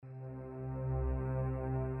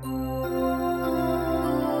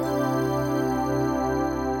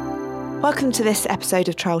Welcome to this episode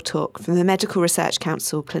of Trial Talk from the Medical Research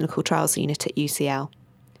Council Clinical Trials Unit at UCL.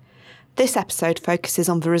 This episode focuses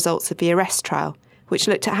on the results of the ARREST trial, which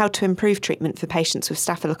looked at how to improve treatment for patients with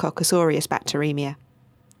Staphylococcus aureus bacteremia.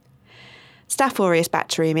 Staph aureus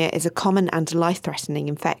bacteremia is a common and life-threatening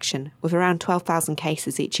infection, with around 12,000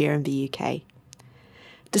 cases each year in the UK.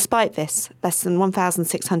 Despite this, less than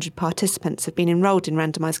 1,600 participants have been enrolled in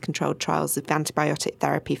randomised controlled trials of antibiotic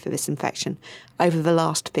therapy for this infection over the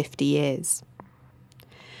last 50 years.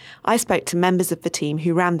 I spoke to members of the team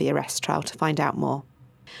who ran the ARREST trial to find out more.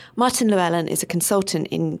 Martin Llewellyn is a consultant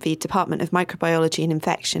in the Department of Microbiology and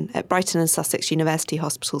Infection at Brighton and Sussex University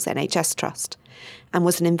Hospitals NHS Trust and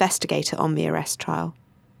was an investigator on the ARREST trial.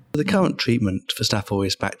 The current treatment for Staph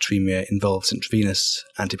aureus bacteremia involves intravenous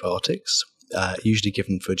antibiotics, usually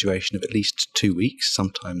given for a duration of at least 2 weeks,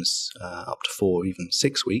 sometimes up to 4 or even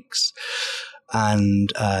 6 weeks.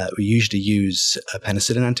 And we usually use a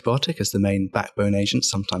penicillin antibiotic as the main backbone agent,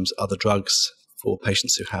 sometimes other drugs for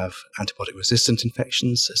patients who have antibiotic-resistant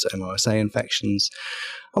infections, so MRSA infections.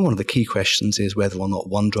 And one of the key questions is whether or not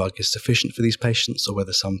one drug is sufficient for these patients or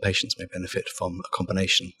whether some patients may benefit from a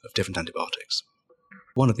combination of different antibiotics.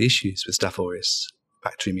 One of the issues with Staph aureus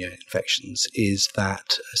bacteremia infections is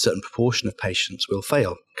that a certain proportion of patients will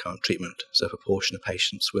fail current treatment. So a proportion of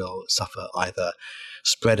patients will suffer either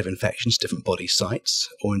spread of infections to different body sites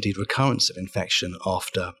or indeed recurrence of infection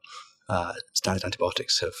after standard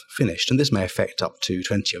antibiotics have finished. And this may affect up to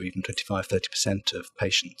 20 or even 25-30% of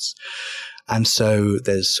patients. And so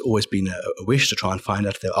there's always been a wish to try and find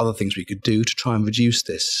out if there are other things we could do to try and reduce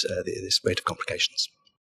this rate of complications.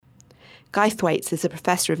 Guy Thwaites is a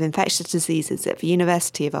professor of infectious diseases at the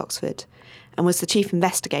University of Oxford and was the chief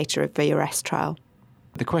investigator of the ARREST trial.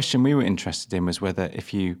 The question we were interested in was whether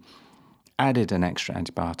if you added an extra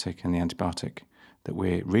antibiotic, and the antibiotic that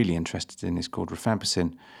we're really interested in is called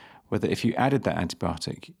rifampicin, whether if you added that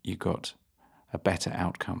antibiotic, you got a better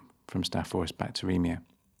outcome from Staph aureus bacteremia.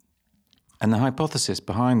 And the hypothesis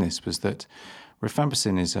behind this was that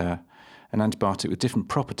rifampicin is an antibiotic with different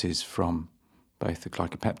properties from both the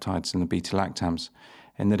glycopeptides and the beta-lactams,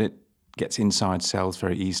 in that it gets inside cells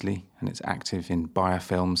very easily and it's active in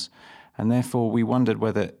biofilms. And therefore, we wondered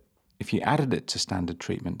whether if you added it to standard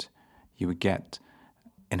treatment, you would get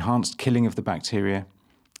enhanced killing of the bacteria,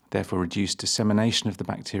 therefore reduced dissemination of the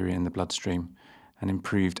bacteria in the bloodstream, and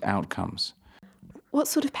improved outcomes. What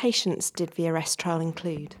sort of patients did the ARREST trial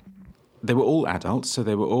include? They were all adults, so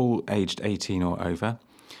they were all aged 18 or over.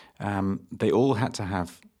 They all had to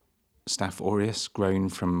have Staph aureus grown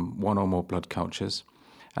from one or more blood cultures,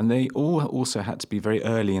 and they all also had to be very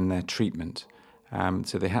early in their treatment.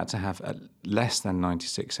 So they had to have less than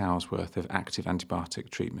 96 hours worth of active antibiotic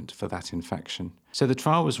treatment for that infection. So the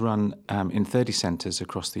trial was run in 30 centres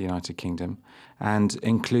across the United Kingdom and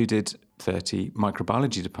included 30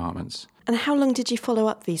 microbiology departments. And how long did you follow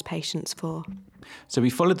up these patients for? So we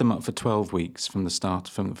followed them up for 12 weeks from the start,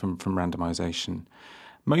 from randomisation.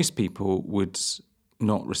 Most people would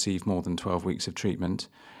not receive more than 12 weeks of treatment.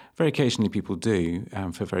 Very occasionally people do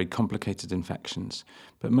for very complicated infections,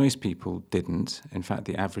 but most people didn't. In fact,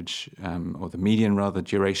 the average, or the median rather,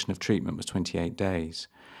 duration of treatment was 28 days.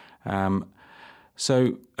 And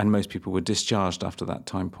most people were discharged after that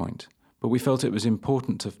time point. But we felt it was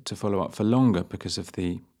important to follow up for longer because of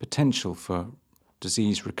the potential for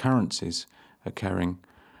disease recurrences occurring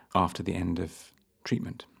after the end of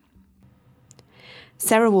treatment.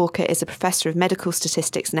 Sarah Walker is a professor of medical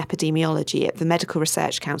statistics and epidemiology at the Medical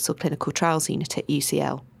Research Council Clinical Trials Unit at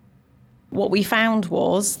UCL. What we found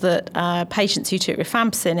was that patients who took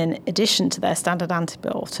rifampicin in addition to their standard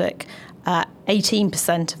antibiotic,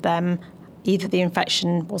 18% of them, either the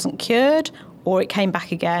infection wasn't cured or it came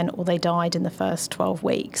back again or they died in the first 12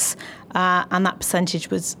 weeks. And that percentage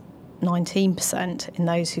was 19% in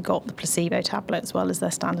those who got the placebo tablet as well as their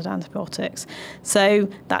standard antibiotics. So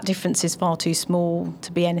that difference is far too small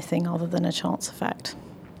to be anything other than a chance effect.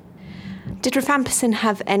 Did rifampicin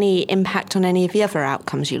have any impact on any of the other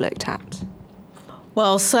outcomes you looked at?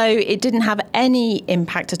 Well, so it didn't have any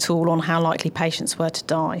impact at all on how likely patients were to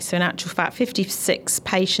die. So in actual fact, 56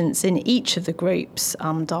 patients in each of the groups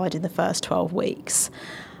died in the first 12 weeks.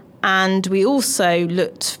 And we also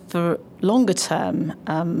looked for longer-term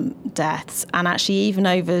deaths, and actually even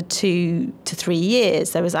over 2 to 3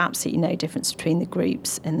 years, there was absolutely no difference between the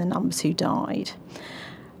groups in the numbers who died.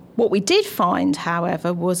 What we did find,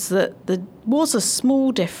 however, was that there was a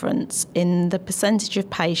small difference in the percentage of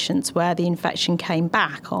patients where the infection came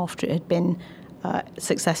back after it had been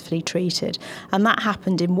successfully treated. And that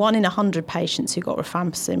happened in 1 in 100 patients who got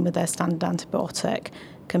rifampicin with their standard antibiotic,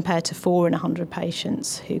 compared to 4 in 100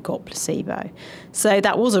 patients who got placebo. So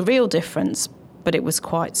that was a real difference, but it was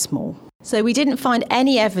quite small. So we didn't find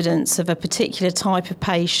any evidence of a particular type of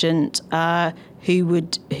patient who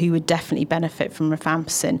would definitely benefit from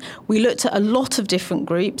rifampicin. We looked at a lot of different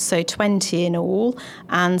groups, so 20 in all,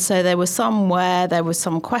 and so there were some where there were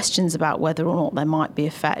some questions about whether or not there might be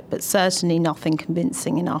effect, but certainly nothing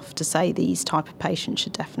convincing enough to say these type of patients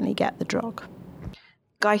should definitely get the drug.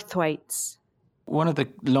 Guy Thwaites. One of the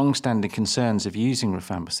long-standing concerns of using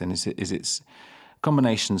rifampicin is its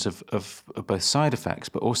combinations of both side effects,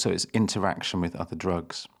 but also its interaction with other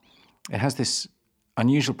drugs. It has this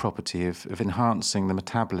unusual property of enhancing the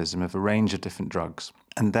metabolism of a range of different drugs,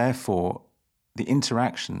 and therefore the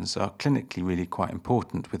interactions are clinically really quite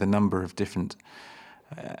important with a number of different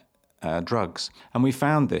drugs. And we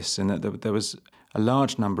found this in that there was a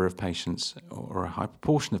large number of patients, or a high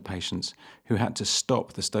proportion of patients, who had to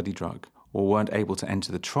stop the study drug or weren't able to enter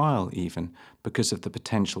the trial even because of the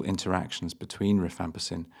potential interactions between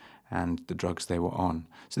rifampicin and the drugs they were on.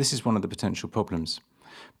 So this is one of the potential problems.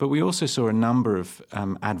 But we also saw a number of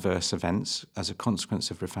adverse events as a consequence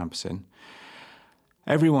of rifampicin.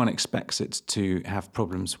 Everyone expects it to have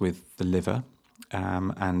problems with the liver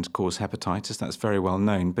and cause hepatitis. That's very well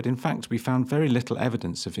known. But in fact, we found very little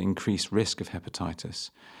evidence of increased risk of hepatitis.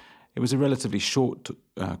 It was a relatively short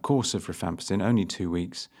course of rifampicin, only 2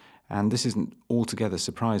 weeks, and this isn't altogether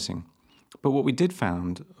surprising. But what we did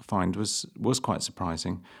find was quite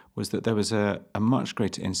surprising, was that there was a much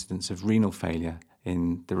greater incidence of renal failure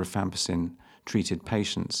in the rifampicin-treated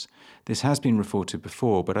patients. This has been reported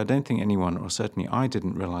before, but I don't think anyone, or certainly I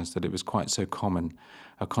didn't realise that it was quite so common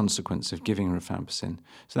a consequence of giving rifampicin.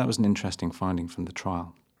 So that was an interesting finding from the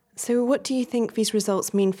trial. So what do you think these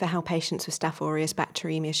results mean for how patients with Staph aureus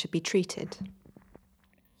bacteremia should be treated?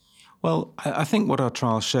 Well, I think what our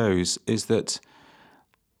trial shows is that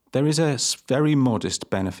there is a very modest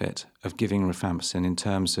benefit of giving rifampicin in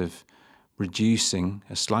terms of reducing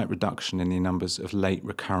a slight reduction in the numbers of late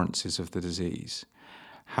recurrences of the disease.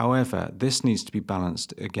 However, this needs to be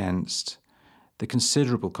balanced against the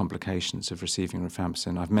considerable complications of receiving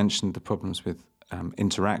rifampicin. I've mentioned the problems with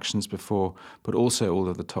interactions before, but also all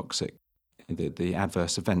of the toxic, the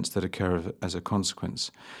adverse events that occur as a consequence.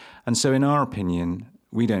 And so in our opinion,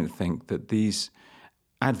 we don't think that these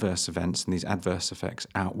adverse events and these adverse effects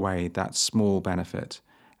outweigh that small benefit.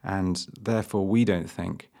 And therefore, we don't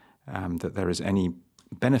think that there is any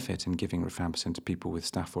benefit in giving rifampicin to people with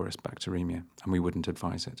Staph aureus bacteremia, and we wouldn't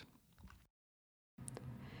advise it.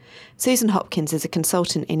 Susan Hopkins is a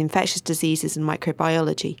consultant in infectious diseases and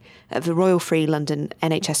microbiology at the Royal Free London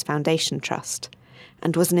NHS Foundation Trust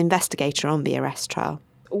and was an investigator on the ARREST trial.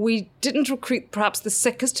 We didn't recruit perhaps the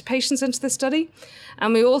sickest patients into the study,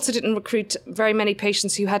 and we also didn't recruit very many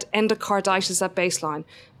patients who had endocarditis at baseline,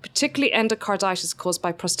 particularly endocarditis caused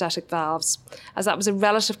by prosthetic valves, as that was a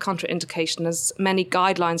relative contraindication, as many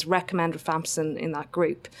guidelines recommend rifampicin in that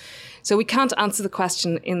group. So we can't answer the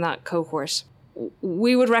question in that cohort.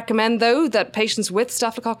 We would recommend, though, that patients with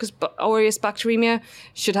Staphylococcus aureus bacteremia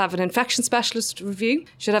should have an infection specialist review,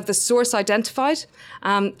 should have the source identified,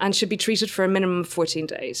 and should be treated for a minimum of 14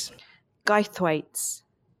 days. Guy Thwaites.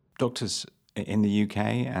 Doctors in the UK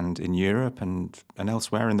and in Europe and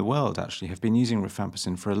elsewhere in the world actually have been using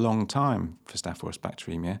rifampicin for a long time for Staph aureus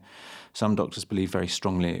bacteremia. Some doctors believe very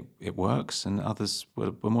strongly it works, and others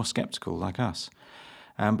were more sceptical, like us.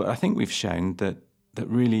 But I think we've shown that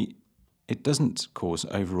really it doesn't cause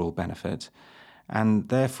overall benefit, and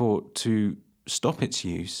therefore to stop its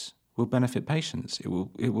use will benefit patients. It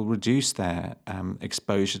will reduce their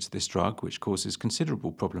exposure to this drug, which causes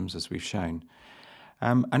considerable problems, as we've shown.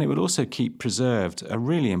 And it will also keep preserved a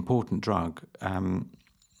really important drug.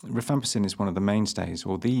 Rifampicin is one of the mainstays,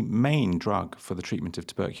 or the main drug for the treatment of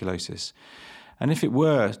tuberculosis. And if it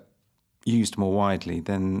were used more widely,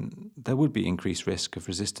 then there would be increased risk of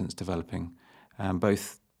resistance developing,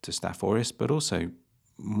 both to Staph aureus, but also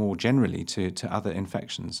more generally to other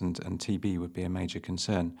infections, and TB would be a major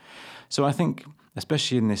concern. So I think,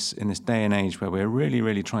 especially in this day and age where we're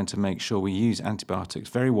really trying to make sure we use antibiotics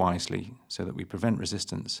very wisely so that we prevent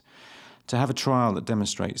resistance, to have a trial that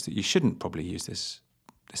demonstrates that you shouldn't probably use this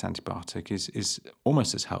antibiotic is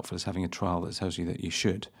almost as helpful as having a trial that tells you that you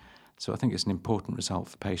should. So I think it's an important result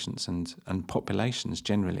for patients and populations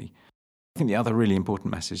generally. I think the other really important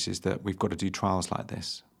message is that we've got to do trials like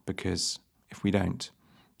this, because if we don't,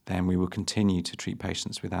 then we will continue to treat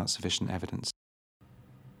patients without sufficient evidence.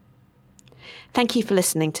 Thank you for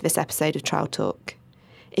listening to this episode of Trial Talk.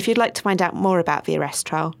 If you'd like to find out more about the ARREST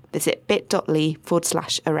trial, visit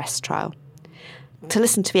bit.ly/ARREST trial. To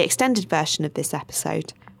listen to the extended version of this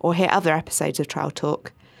episode, or hear other episodes of Trial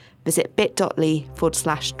Talk, visit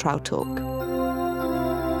bit.ly/Trial Talk.